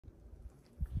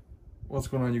What's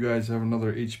going on, you guys? I have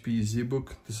another HP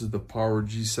ZBook. This is the Power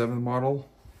G7 model.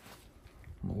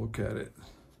 I'm gonna look at it.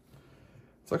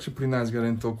 It's actually pretty nice. Got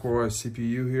an Intel Core i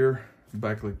CPU here,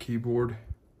 backlit keyboard.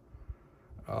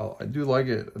 I do like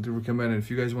it. I do recommend it. If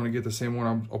you guys want to get the same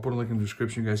one, I'll put a link in the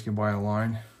description. You guys can buy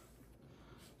online.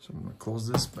 So I'm gonna close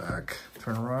this back,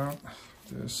 turn around,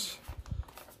 this,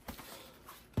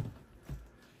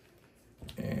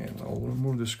 and I'll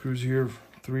remove the screws here.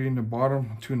 3 in the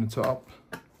bottom, 2 in the top.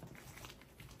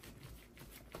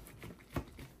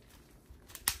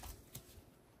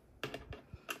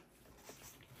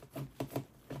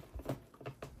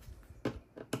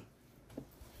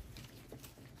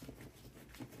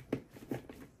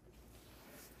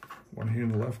 One here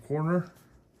in the left corner.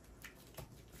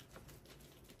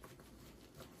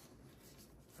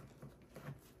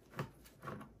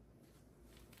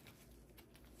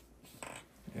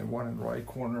 And one in the right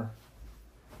corner.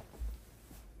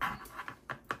 So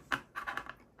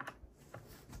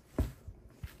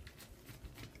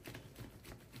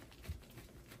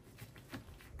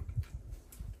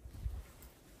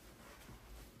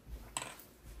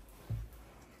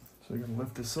you're gonna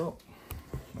lift this up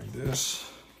like this.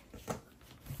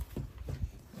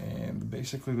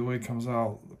 Basically the way it comes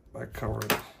out, the back cover,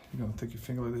 you're gonna take your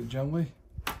finger like that gently,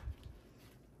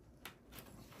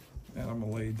 and I'm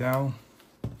gonna lay it down.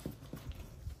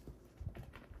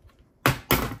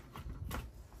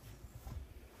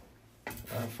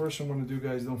 First I'm gonna do,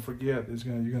 guys, don't forget,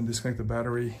 you're gonna disconnect the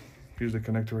battery. Here's the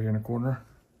connector right here in the corner.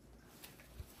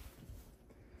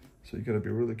 So you gotta be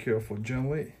really careful,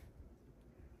 gently.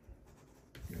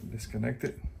 You're gonna disconnect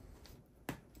it.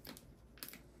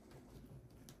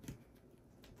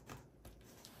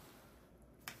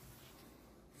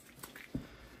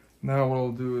 Now what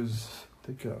I'll do is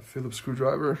take a Phillips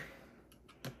screwdriver,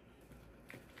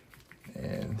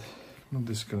 and I'm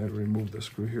just gonna remove the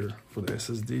screw here for the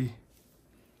SSD.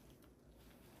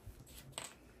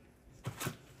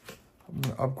 I'm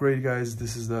gonna upgrade, guys.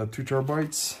 This is the 2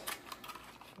 terabytes,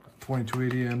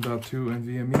 2280 M.2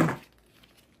 NVMe.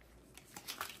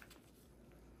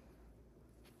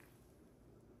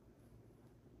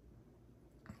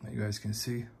 Now you guys can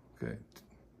see, okay.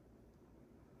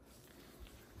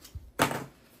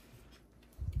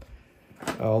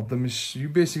 You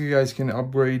basically, guys, can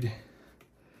upgrade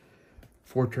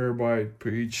 4 terabyte per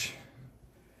each.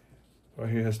 Right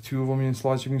here has 2 of them in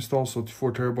slots you can install, so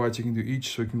 4 terabytes you can do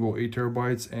each, so you can go 8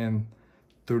 terabytes and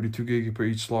 32 gig per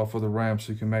each slot for the RAM,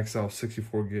 so you can max out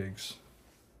 64 gigs.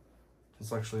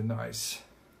 It's actually nice.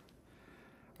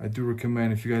 I do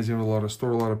recommend, if you guys have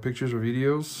store a lot of pictures or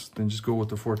videos, then just go with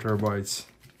the 4 terabytes.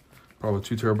 Probably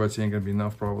 2 terabytes ain't gonna be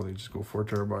enough, probably just go 4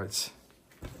 terabytes.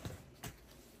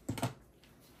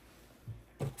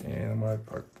 And I might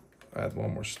add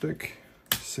one more stick,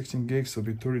 16 gigs, so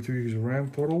it'll be 32 gigs of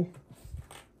RAM total.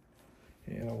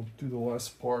 And I'll do the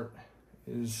last part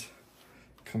is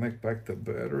connect back the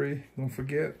battery. Don't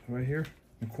forget, right here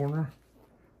in the corner,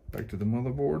 back to the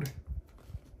motherboard.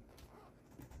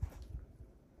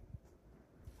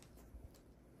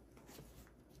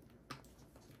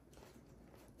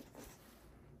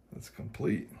 That's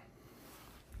complete.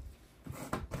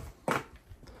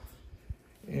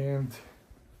 And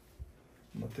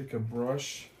I'm gonna take a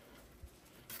brush,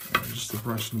 just a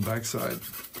brush on the back side.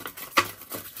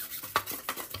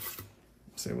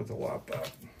 Same with the laptop.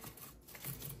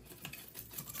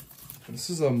 This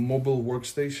is a mobile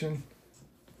workstation.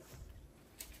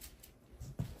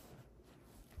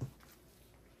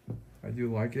 I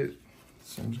do like it,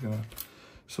 so I'm just gonna.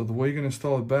 So the way you're gonna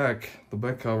install it back, the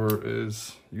back cover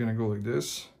is you're gonna go like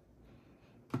this.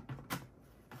 You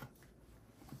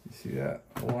see that?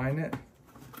 Align it.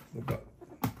 With the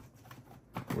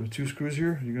 2 screws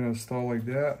here, you're gonna install like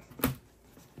that.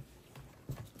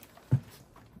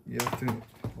 You have to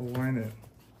align it.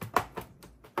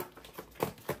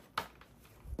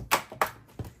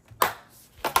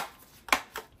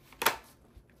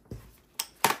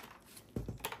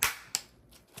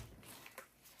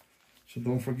 So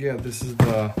don't forget, this is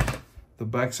the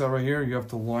back side right here. You have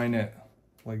to line it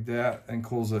like that and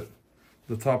close it.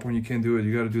 The top one you can't do it.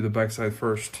 You got to do the back side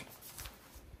first.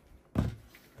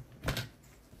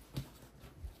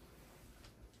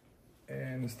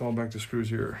 And install back the screws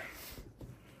here.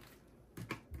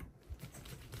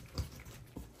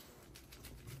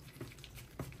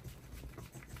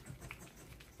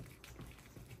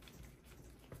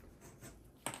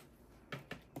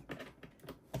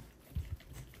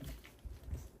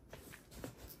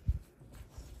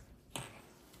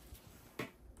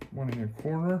 One in your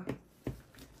corner.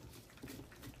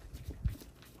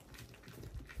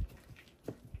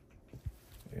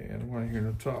 And one here in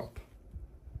the top.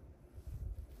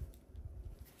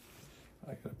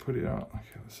 I gotta put it on.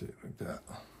 Okay, let's see it like that.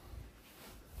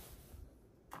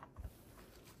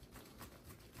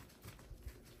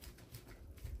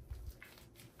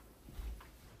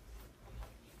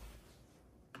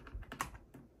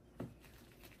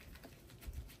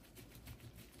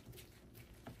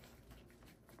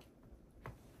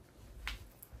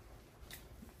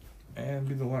 And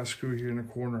be the last screw here in the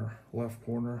corner, left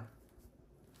corner.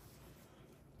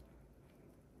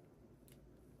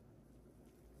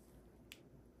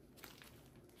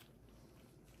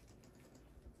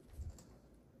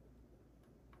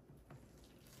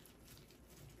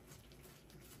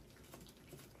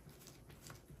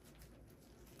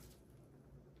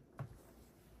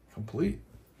 Complete.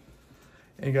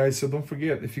 And guys, so don't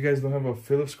forget, if you guys don't have a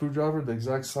Phillips screwdriver the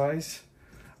exact size,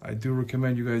 I do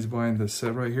recommend you guys buying the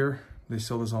set right here. They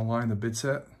sell this online, the bit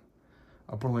set.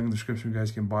 I'll put a link in the description, you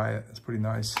guys can buy it. It's pretty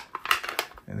nice.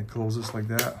 And it closes like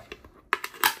that.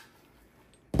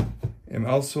 And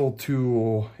also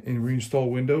to reinstall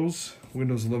Windows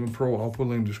 11 Pro, I'll put a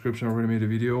link in the description. I already made a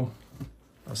video,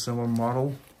 a similar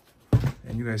model,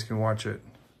 and you guys can watch it.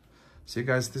 See you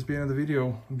guys at this beginning of the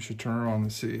video. We should turn it on.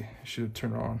 Let's see. It should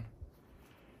turn on.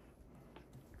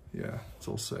 Yeah, it's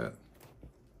all set.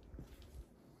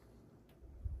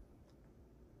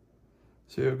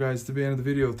 See you guys at the end of the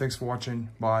video. Thanks for watching.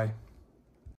 Bye.